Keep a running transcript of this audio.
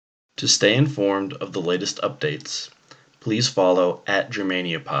To stay informed of the latest updates, please follow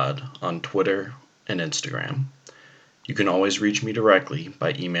 @GermaniaPod on Twitter and Instagram. You can always reach me directly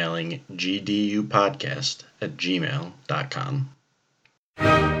by emailing gdupodcast@gmail.com.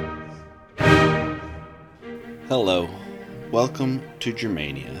 Hello, welcome to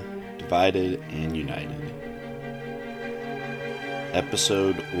Germania, Divided and United.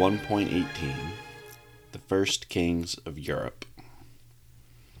 Episode 1.18, The First Kings of Europe.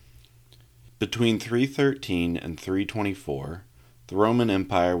 Between 313 and 324, the Roman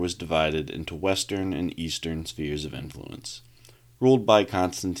Empire was divided into western and eastern spheres of influence, ruled by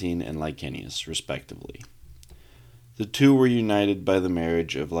Constantine and Licinius, respectively. The two were united by the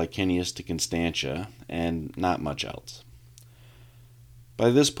marriage of Licinius to Constantia, and not much else.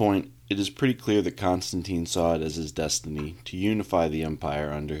 By this point, it is pretty clear that Constantine saw it as his destiny to unify the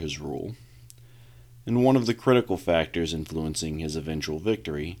empire under his rule, and one of the critical factors influencing his eventual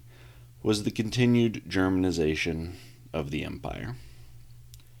victory was the continued Germanization of the empire.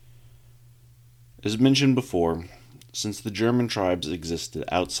 As mentioned before, since the German tribes existed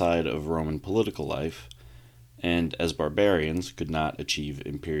outside of Roman political life, and as barbarians could not achieve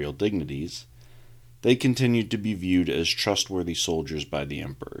imperial dignities, they continued to be viewed as trustworthy soldiers by the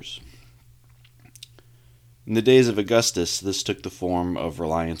emperors. In the days of Augustus, this took the form of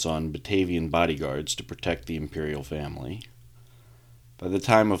reliance on Batavian bodyguards to protect the imperial family. By the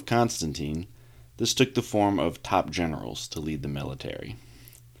time of Constantine, this took the form of top generals to lead the military.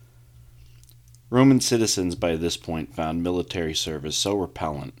 Roman citizens by this point found military service so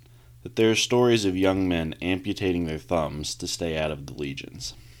repellent that there are stories of young men amputating their thumbs to stay out of the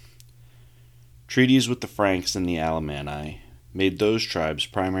legions. Treaties with the Franks and the Alemanni made those tribes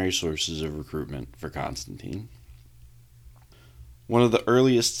primary sources of recruitment for Constantine. One of the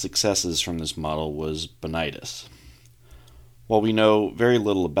earliest successes from this model was Bonitus. While we know very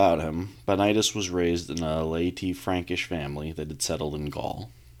little about him, Bonitus was raised in a laity Frankish family that had settled in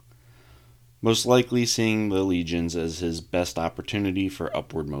Gaul. Most likely seeing the legions as his best opportunity for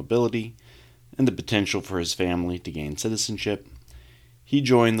upward mobility and the potential for his family to gain citizenship, he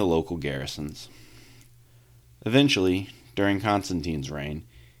joined the local garrisons. Eventually, during Constantine's reign,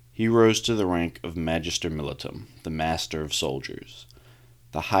 he rose to the rank of Magister Militum, the Master of Soldiers,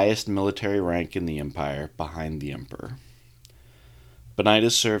 the highest military rank in the empire behind the emperor.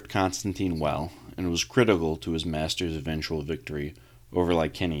 Bonitus served Constantine well, and was critical to his master's eventual victory over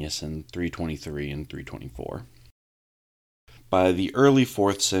Licinius in 323 and 324. By the early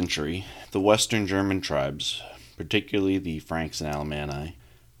 4th century, the Western German tribes, particularly the Franks and Alemanni,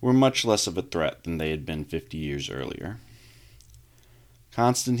 were much less of a threat than they had been 50 years earlier.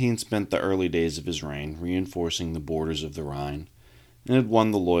 Constantine spent the early days of his reign reinforcing the borders of the Rhine, and had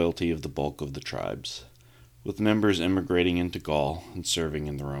won the loyalty of the bulk of the tribes, with members immigrating into Gaul and serving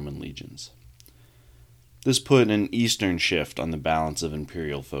in the Roman legions. This put an eastern shift on the balance of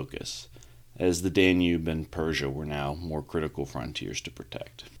imperial focus, as the Danube and Persia were now more critical frontiers to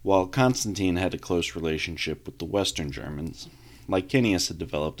protect. While Constantine had a close relationship with the Western Germans, Licinius had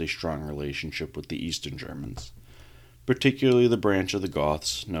developed a strong relationship with the Eastern Germans, particularly the branch of the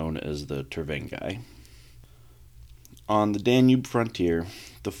Goths known as the Tervingi. On the Danube frontier,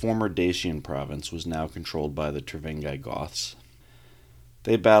 the former Dacian province was now controlled by the Tervingi Goths.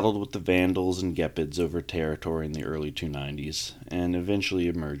 They battled with the Vandals and Gepids over territory in the early 290s, and eventually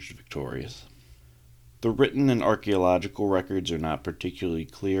emerged victorious. The written and archaeological records are not particularly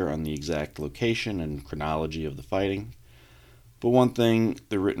clear on the exact location and chronology of the fighting, but one thing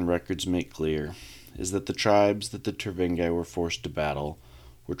the written records make clear is that the tribes that the Tervingi were forced to battle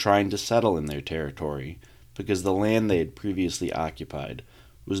were trying to settle in their territory because the land they had previously occupied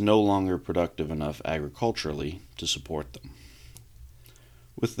was no longer productive enough agriculturally to support them.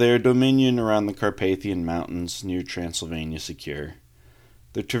 With their dominion around the Carpathian Mountains near Transylvania secure,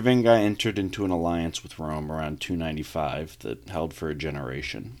 the Tervingi entered into an alliance with Rome around 295 that held for a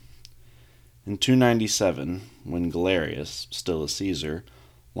generation. In 297, when Galerius, still a Caesar,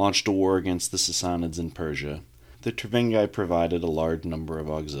 launched a war against the Sassanids in Persia, the Tervingi provided a large number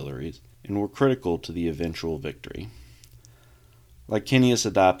of auxiliaries and were critical to the eventual victory. Licinius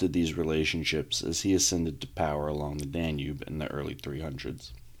adopted these relationships as he ascended to power along the Danube in the early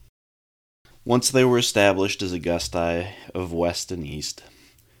 300s. Once they were established as Augusti of West and East,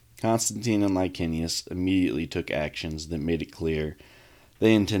 Constantine and Licinius immediately took actions that made it clear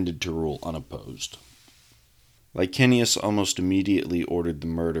they intended to rule unopposed. Licinius almost immediately ordered the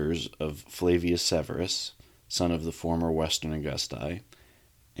murders of Flavius Severus, son of the former Western Augusti,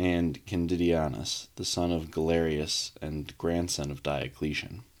 and Candidianus, the son of Galerius and grandson of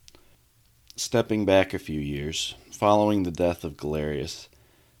Diocletian. Stepping back a few years, following the death of Galerius,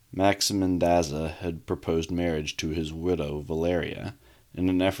 Maximin Daza had proposed marriage to his widow Valeria in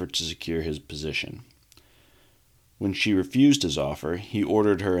an effort to secure his position. When she refused his offer, he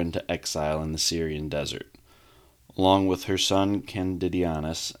ordered her into exile in the Syrian desert, along with her son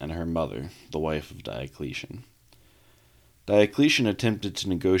Candidianus and her mother, the wife of Diocletian. Diocletian attempted to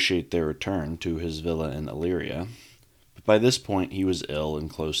negotiate their return to his villa in Illyria, but by this point he was ill and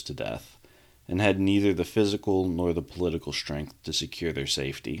close to death, and had neither the physical nor the political strength to secure their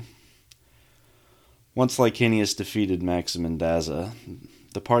safety. Once Licinius defeated Maximin Daza,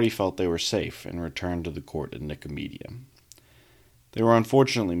 the party felt they were safe and returned to the court at Nicomedia. They were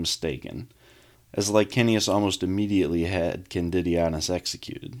unfortunately mistaken, as Licinius almost immediately had Candidianus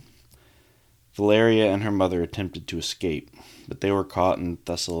executed. Valeria and her mother attempted to escape, but they were caught in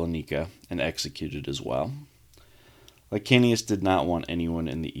Thessalonica and executed as well. Licinius did not want anyone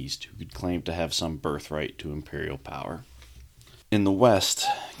in the east who could claim to have some birthright to imperial power. In the west,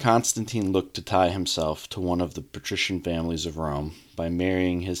 Constantine looked to tie himself to one of the patrician families of Rome by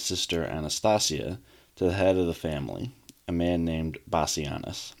marrying his sister Anastasia to the head of the family, a man named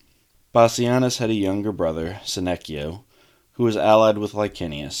Bassianus. Bassianus had a younger brother, Senecio, who was allied with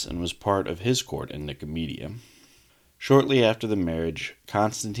Licinius and was part of his court in Nicomedia. Shortly after the marriage,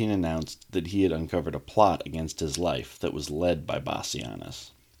 Constantine announced that he had uncovered a plot against his life that was led by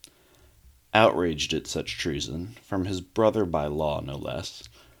Bassianus. Outraged at such treason, from his brother by law no less,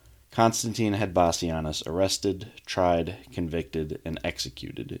 Constantine had Bassianus arrested, tried, convicted, and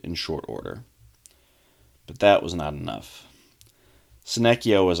executed in short order. But that was not enough.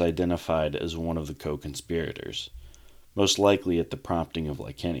 Senecio was identified as one of the co-conspirators, most likely at the prompting of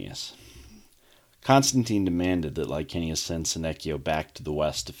Licinius. Constantine demanded that Licinius send Senecio back to the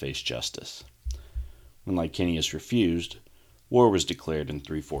west to face justice. When Licinius refused, war was declared in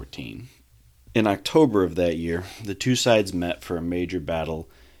 314. In October of that year, the two sides met for a major battle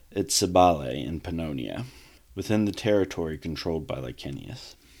at Cibale in Pannonia, within the territory controlled by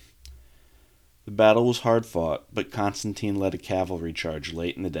Licinius. The battle was hard fought, but Constantine led a cavalry charge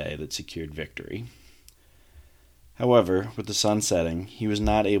late in the day that secured victory. However, with the sun setting, he was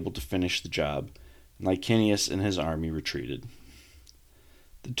not able to finish the job, and Licinius and his army retreated.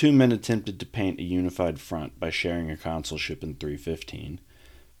 The two men attempted to paint a unified front by sharing a consulship in 315,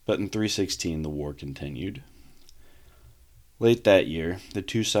 but in 316 the war continued. Late that year, the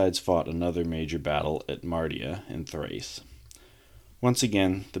two sides fought another major battle at Mardia in Thrace. Once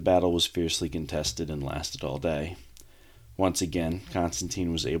again, the battle was fiercely contested and lasted all day. Once again,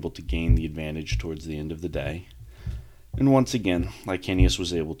 Constantine was able to gain the advantage towards the end of the day. And once again, Licinius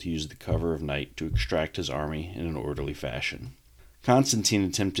was able to use the cover of night to extract his army in an orderly fashion. Constantine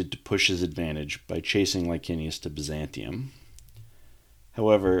attempted to push his advantage by chasing Licinius to Byzantium.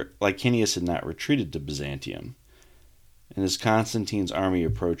 However, Licinius had not retreated to Byzantium, and as Constantine's army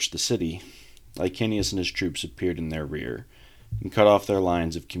approached the city, Licinius and his troops appeared in their rear and cut off their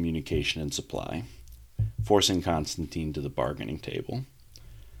lines of communication and supply, forcing Constantine to the bargaining table.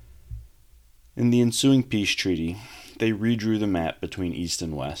 In the ensuing peace treaty, they redrew the map between east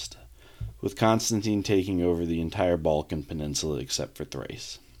and west, with Constantine taking over the entire Balkan peninsula except for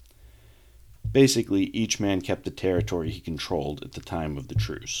Thrace. Basically, each man kept the territory he controlled at the time of the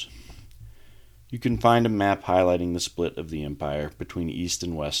truce. You can find a map highlighting the split of the empire between east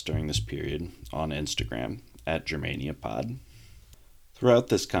and west during this period on Instagram at GermaniaPod. Throughout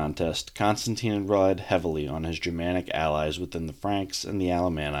this contest, Constantine relied heavily on his Germanic allies within the Franks and the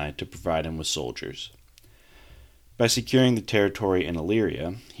Alemanni to provide him with soldiers. By securing the territory in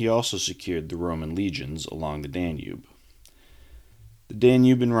Illyria, he also secured the Roman legions along the Danube. The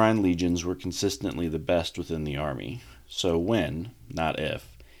Danube and Rhine legions were consistently the best within the army, so when, not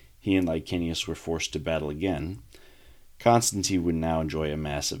if, he and Licinius were forced to battle again, Constantine would now enjoy a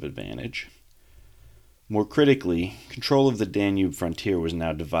massive advantage. More critically, control of the Danube frontier was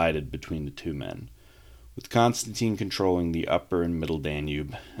now divided between the two men, with Constantine controlling the upper and middle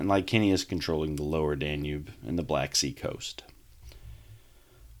Danube, and Licinius controlling the lower Danube and the Black Sea coast.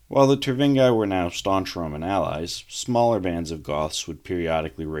 While the Tervingi were now staunch Roman allies, smaller bands of Goths would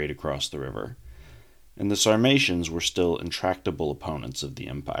periodically raid across the river, and the Sarmatians were still intractable opponents of the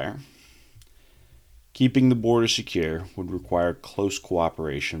empire. Keeping the border secure would require close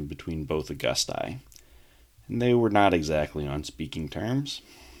cooperation between both Augusti, and they were not exactly on speaking terms.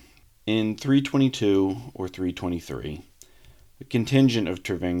 In 322 or 323, a contingent of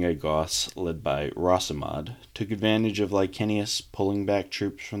Tervingi Goths led by Rosimad took advantage of Licinius pulling back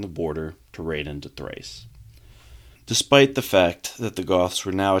troops from the border to raid into Thrace. Despite the fact that the Goths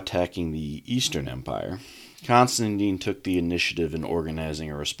were now attacking the Eastern Empire, Constantine took the initiative in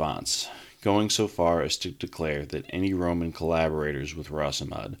organizing a response, going so far as to declare that any Roman collaborators with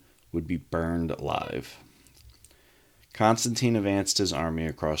Racemad would be burned alive. Constantine advanced his army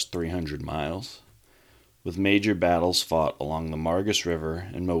across 300 miles, with major battles fought along the Margus River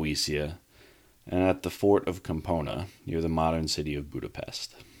in Moesia and at the fort of Campona, near the modern city of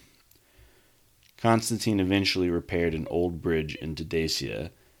Budapest. Constantine eventually repaired an old bridge into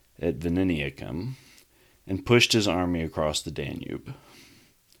Dacia at Veniniacum and pushed his army across the Danube.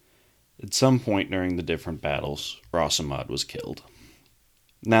 At some point during the different battles, Racemad was killed.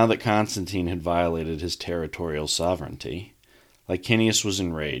 Now that Constantine had violated his territorial sovereignty, Licinius was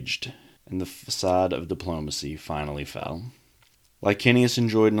enraged, and the facade of diplomacy finally fell. Licinius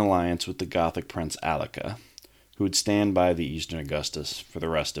enjoyed an alliance with the Gothic prince Allica, who would stand by the Eastern Augustus for the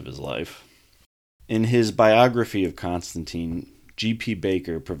rest of his life. In his biography of Constantine, G.P.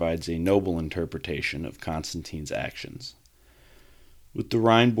 Baker provides a noble interpretation of Constantine's actions. With the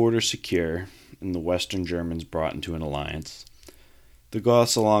Rhine border secure and the Western Germans brought into an alliance, the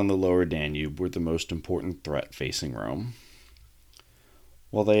Goths along the lower Danube were the most important threat facing Rome.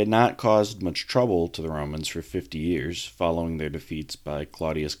 While they had not caused much trouble to the Romans for 50 years following their defeats by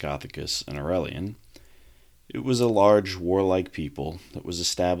Claudius Gothicus and Aurelian, it was a large warlike people that was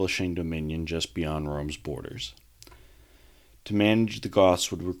establishing dominion just beyond Rome's borders. To manage the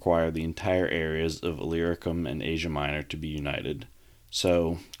Goths would require the entire areas of Illyricum and Asia Minor to be united,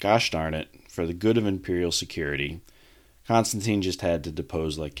 so, gosh darn it, for the good of imperial security, Constantine just had to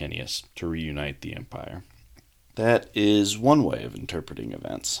depose Licinius to reunite the empire. That is one way of interpreting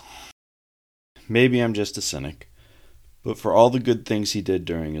events. Maybe I'm just a cynic, but for all the good things he did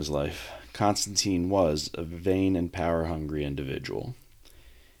during his life, Constantine was a vain and power-hungry individual.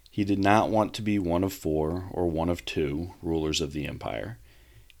 He did not want to be one of 4 or one of 2 rulers of the empire.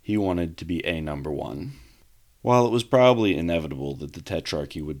 He wanted to be a number 1. While it was probably inevitable that the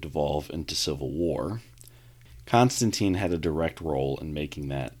Tetrarchy would devolve into civil war, Constantine had a direct role in making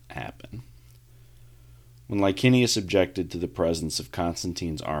that happen. When Licinius objected to the presence of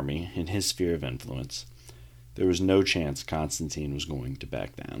Constantine's army in his sphere of influence, there was no chance Constantine was going to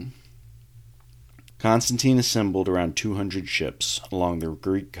back down. Constantine assembled around 200 ships along the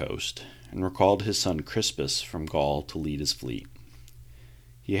Greek coast and recalled his son Crispus from Gaul to lead his fleet.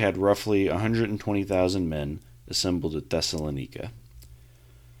 He had roughly 120,000 men assembled at Thessalonica.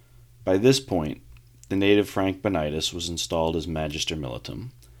 By this point, the native Frank Bonitus was installed as Magister Militum,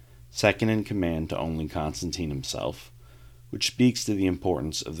 second in command to only Constantine himself, which speaks to the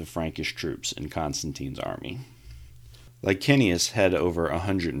importance of the Frankish troops in Constantine's army. Licinius had over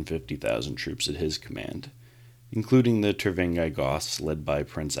 150,000 troops at his command, including the Tervingi Goths led by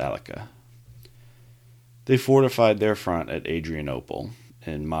Prince Allica. They fortified their front at Adrianople,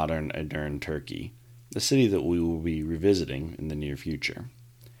 in modern Edirne, Turkey, a city that we will be revisiting in the near future.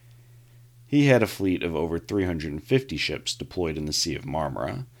 He had a fleet of over 350 ships deployed in the Sea of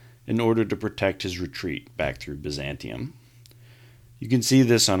Marmara in order to protect his retreat back through Byzantium. You can see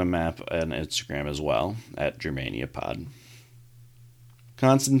this on a map on Instagram as well, at GermaniaPod.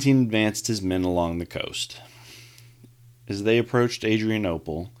 Constantine advanced his men along the coast. As they approached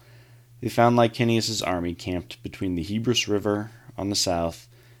Adrianople, they found Licinius' army camped between the Hebrus River on the south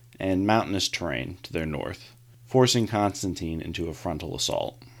and mountainous terrain to their north, forcing Constantine into a frontal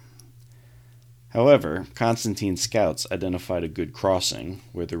assault. However, Constantine's scouts identified a good crossing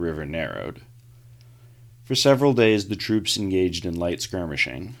where the river narrowed. For several days the troops engaged in light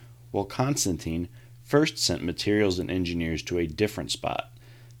skirmishing, while Constantine first sent materials and engineers to a different spot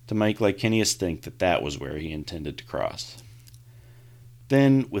to make Licinius think that that was where he intended to cross.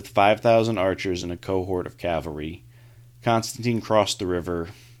 Then, with 5,000 archers and a cohort of cavalry, Constantine crossed the river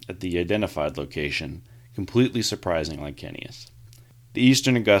at the identified location, completely surprising Licinius. The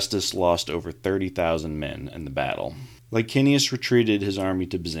Eastern Augustus lost over 30,000 men in the battle. Licinius retreated his army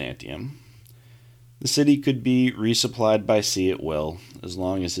to Byzantium. The city could be resupplied by sea at will, as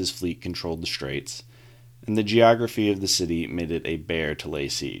long as his fleet controlled the straits, and the geography of the city made it a bear to lay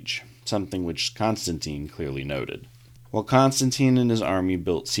siege, something which Constantine clearly noted. While Constantine and his army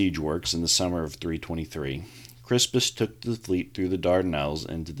built siege works in the summer of 323, Crispus took the fleet through the Dardanelles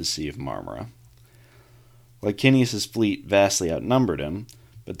into the Sea of Marmara. Licinius' fleet vastly outnumbered him,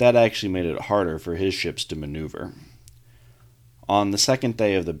 but that actually made it harder for his ships to maneuver. On the second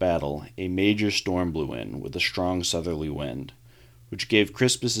day of the battle, a major storm blew in with a strong southerly wind, which gave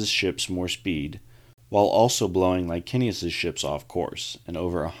Crispus' ships more speed, while also blowing Licinius' ships off course, and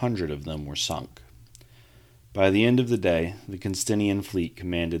over 100 of them were sunk. By the end of the day, the Constantinian fleet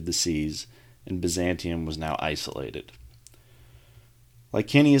commanded the seas, and Byzantium was now isolated.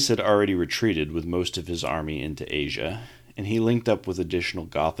 Licinius had already retreated with most of his army into Asia, and he linked up with additional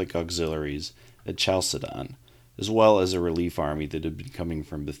Gothic auxiliaries at Chalcedon, as well as a relief army that had been coming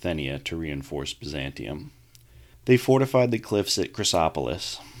from Bithynia to reinforce Byzantium. They fortified the cliffs at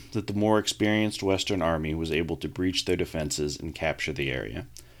Chrysopolis, that the more experienced Western army was able to breach their defenses and capture the area,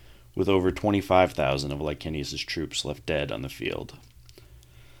 with over 25,000 of Licinius' troops left dead on the field.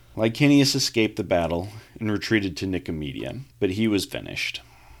 Licinius escaped the battle and retreated to Nicomedia, but he was finished.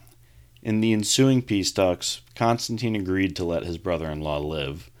 In the ensuing peace talks, Constantine agreed to let his brother-in-law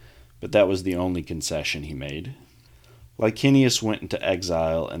live, but that was the only concession he made. Licinius went into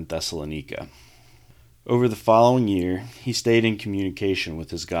exile in Thessalonica. Over the following year, he stayed in communication with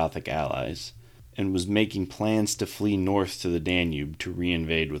his Gothic allies, and was making plans to flee north to the Danube to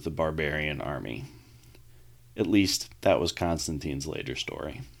reinvade with a barbarian army. At least, that was Constantine's later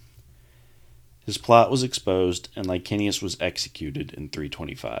story. His plot was exposed, and Licinius was executed in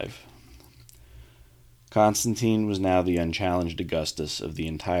 325. Constantine was now the unchallenged Augustus of the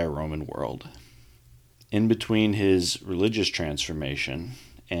entire Roman world. In between his religious transformation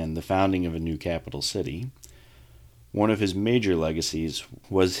and the founding of a new capital city, one of his major legacies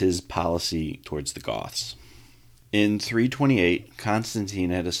was his policy towards the Goths. In 328, Constantine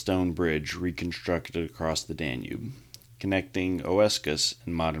had a stone bridge reconstructed across the Danube, connecting Oescus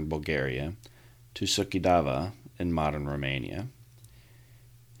in modern Bulgaria to Suceava in modern Romania.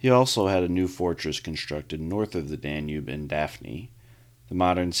 He also had a new fortress constructed north of the Danube in Daphne, the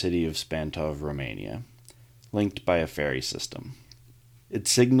modern city of Spantov, Romania, linked by a ferry system. It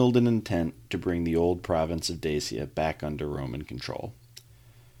signaled an intent to bring the old province of Dacia back under Roman control.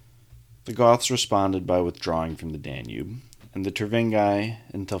 The Goths responded by withdrawing from the Danube, and the Tervingi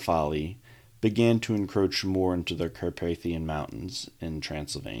and Teuphali began to encroach more into the Carpathian Mountains in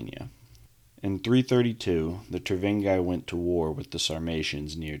Transylvania. In 332, the Tervingi went to war with the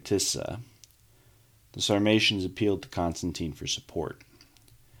Sarmatians near Tissa. The Sarmatians appealed to Constantine for support.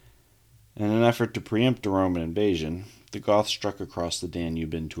 In an effort to preempt a Roman invasion, the Goths struck across the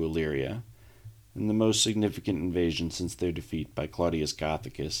Danube into Illyria, in the most significant invasion since their defeat by Claudius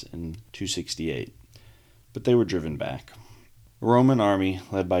Gothicus in 268, but they were driven back. A Roman army,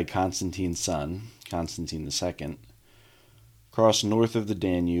 led by Constantine's son, Constantine II, crossed north of the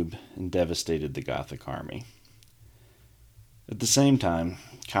Danube and devastated the Gothic army. At the same time,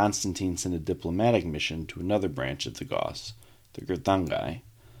 Constantine sent a diplomatic mission to another branch of the Goths, the Greuthungi,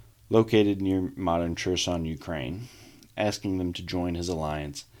 located near modern Cherson, Ukraine, asking them to join his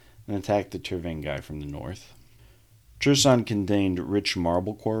alliance and attack the Tervingi from the north. Cherson contained rich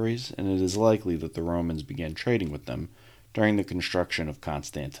marble quarries, and it is likely that the Romans began trading with them during the construction of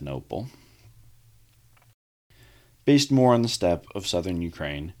Constantinople. Based more on the steppe of southern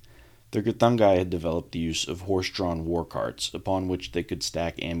Ukraine, the Greuthungi had developed the use of horse-drawn war carts upon which they could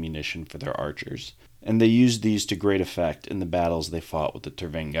stack ammunition for their archers, and they used these to great effect in the battles they fought with the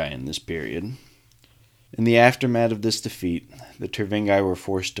Tervingi in this period. In the aftermath of this defeat, the Tervingi were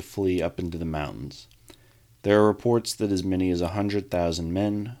forced to flee up into the mountains. There are reports that as many as 100,000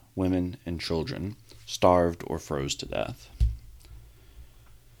 men, women, and children starved or froze to death.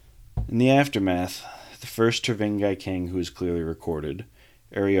 In the aftermath, the first Tervingi king who is clearly recorded,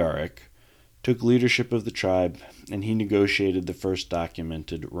 Ariaric, took leadership of the tribe, and he negotiated the first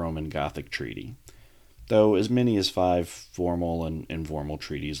documented Roman Gothic treaty, though as many as 5 formal and informal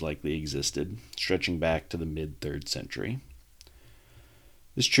treaties likely existed, stretching back to the mid-3rd century.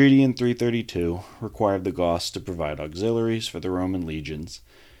 This treaty in 332 required the Goths to provide auxiliaries for the Roman legions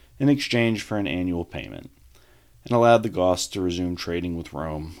in exchange for an annual payment, and allowed the Goths to resume trading with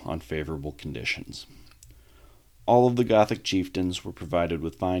Rome on favorable conditions. All of the Gothic chieftains were provided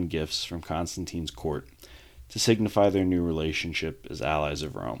with fine gifts from Constantine's court to signify their new relationship as allies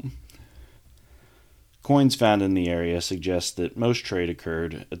of Rome. Coins found in the area suggest that most trade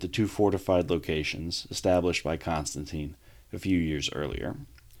occurred at the 2 fortified locations established by Constantine a few years earlier.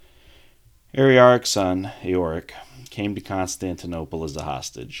 Ariaric's son, Eoric, came to Constantinople as a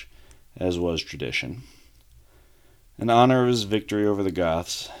hostage, as was tradition. In honor of his victory over the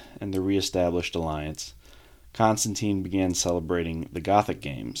Goths and the re-established alliance, Constantine began celebrating the Gothic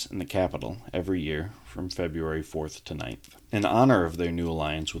Games in the capital every year from February 4th to 9th. In honor of their new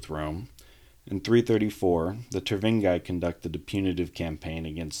alliance with Rome, in 334, the Tervingi conducted a punitive campaign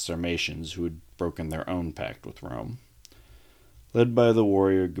against Sarmatians who had broken their own pact with Rome. Led by the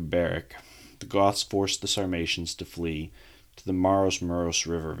warrior Gabaric, the Goths forced the Sarmatians to flee to the Maros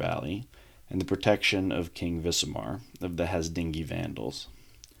River Valley and the protection of King Visimar of the Hasdingi Vandals.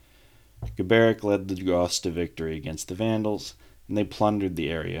 Gabaric led the Goths to victory against the Vandals, and they plundered the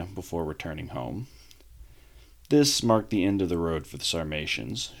area before returning home. This marked the end of the road for the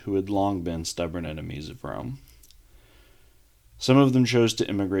Sarmatians, who had long been stubborn enemies of Rome. Some of them chose to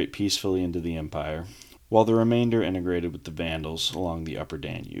immigrate peacefully into the empire, while the remainder integrated with the Vandals along the upper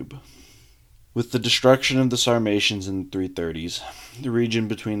Danube. With the destruction of the Sarmatians in the 330s, the region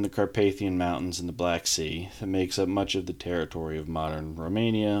between the Carpathian Mountains and the Black Sea that makes up much of the territory of modern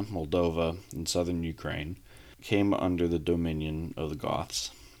Romania, Moldova, and southern Ukraine came under the dominion of the Goths.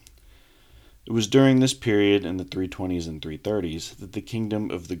 It was during this period in the 320s and 330s that the kingdom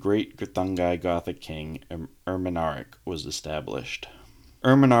of the great Greuthungai Gothic king Ermanaric was established.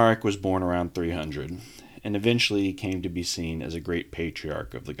 Ermanaric was born around 300, and eventually came to be seen as a great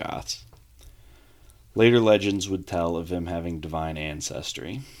patriarch of the Goths. Later legends would tell of him having divine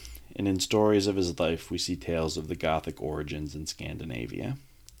ancestry, and in stories of his life we see tales of the Gothic origins in Scandinavia.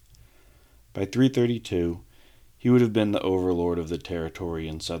 By 332, he would have been the overlord of the territory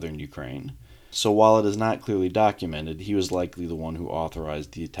in southern Ukraine, so while it is not clearly documented, he was likely the one who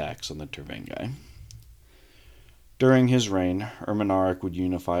authorized the attacks on the Tervingi. During his reign, Ermanaric would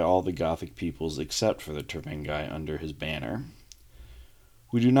unify all the Gothic peoples except for the Tervingi under his banner.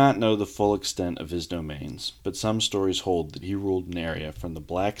 We do not know the full extent of his domains, but some stories hold that he ruled an area from the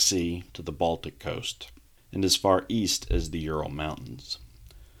Black Sea to the Baltic coast, and as far east as the Ural Mountains.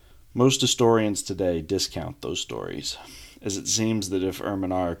 Most historians today discount those stories, as it seems that if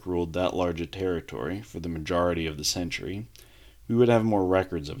Ermanaric ruled that large a territory for the majority of the century, we would have more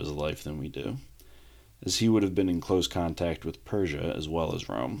records of his life than we do, as he would have been in close contact with Persia as well as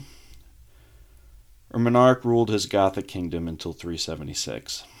Rome. Ermanaric ruled his Gothic kingdom until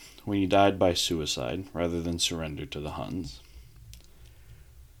 376, when he died by suicide rather than surrender to the Huns.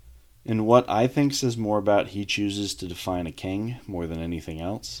 In what I think says more about he chooses to define a king more than anything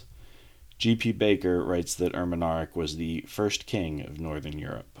else, G.P. Baker writes that Ermanaric was the first king of Northern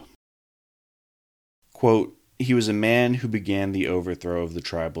Europe. Quote, "He was a man who began the overthrow of the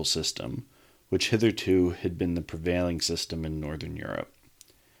tribal system, which hitherto had been the prevailing system in Northern Europe.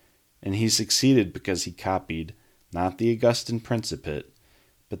 And he succeeded because he copied, not the Augustan Principate,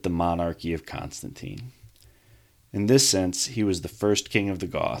 but the monarchy of Constantine. In this sense, he was the first king of the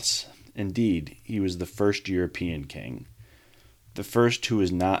Goths. Indeed, he was the first European king, the first who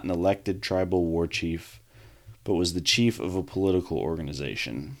was not an elected tribal war chief, but was the chief of a political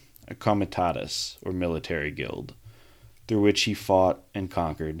organization, a comitatus, or military guild, through which he fought and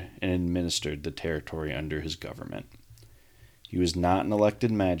conquered and administered the territory under his government. He was not an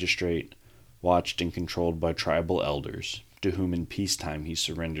elected magistrate, watched and controlled by tribal elders, to whom in peacetime he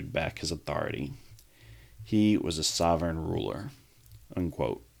surrendered back his authority. He was a sovereign ruler."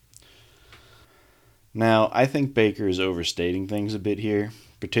 Unquote. Now, I think Baker is overstating things a bit here,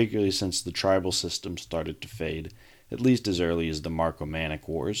 particularly since the tribal system started to fade, at least as early as the Marcomannic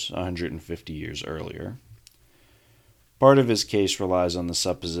Wars, 150 years earlier. Part of his case relies on the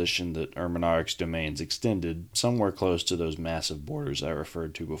supposition that Ermanaric's domains extended somewhere close to those massive borders I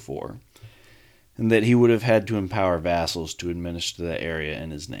referred to before, and that he would have had to empower vassals to administer that area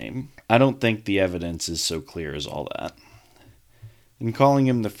in his name. I don't think the evidence is so clear as all that. And calling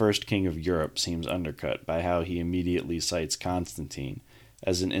him the first king of Europe seems undercut by how he immediately cites Constantine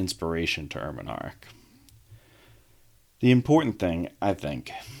as an inspiration to Ermanaric. The important thing, I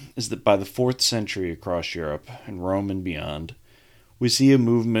think, is that by the 4th century across Europe, and Rome and beyond, we see a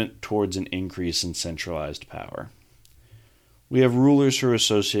movement towards an increase in centralized power. We have rulers who are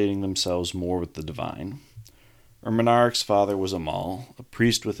associating themselves more with the divine. Ermanaric's father was Amal, a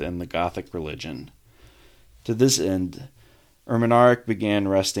priest within the Gothic religion. To this end, Ermanaric began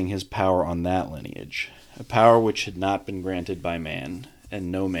resting his power on that lineage, a power which had not been granted by man,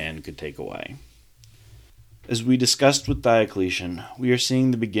 and no man could take away. As we discussed with Diocletian, we are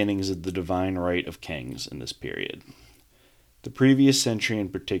seeing the beginnings of the divine right of kings in this period. The previous century in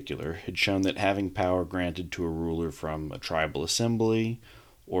particular had shown that having power granted to a ruler from a tribal assembly,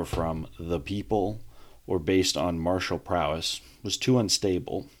 or from the people, or based on martial prowess, was too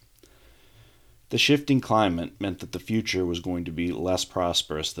unstable. The shifting climate meant that the future was going to be less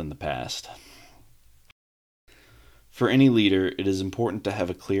prosperous than the past. For any leader, it is important to have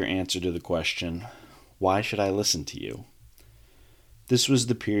a clear answer to the question, why should I listen to you? This was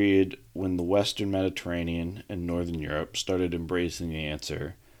the period when the Western Mediterranean and Northern Europe started embracing the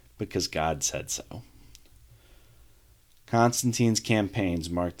answer, because God said so. Constantine's campaigns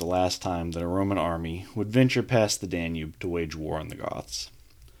marked the last time that a Roman army would venture past the Danube to wage war on the Goths.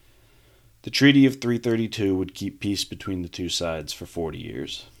 The Treaty of 332 would keep peace between the two sides for 40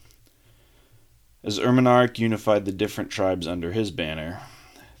 years. As Ermanaric unified the different tribes under his banner,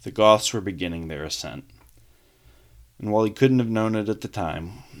 the Goths were beginning their ascent. And while he couldn't have known it at the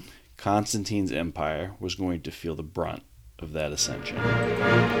time, Constantine's empire was going to feel the brunt of that ascension.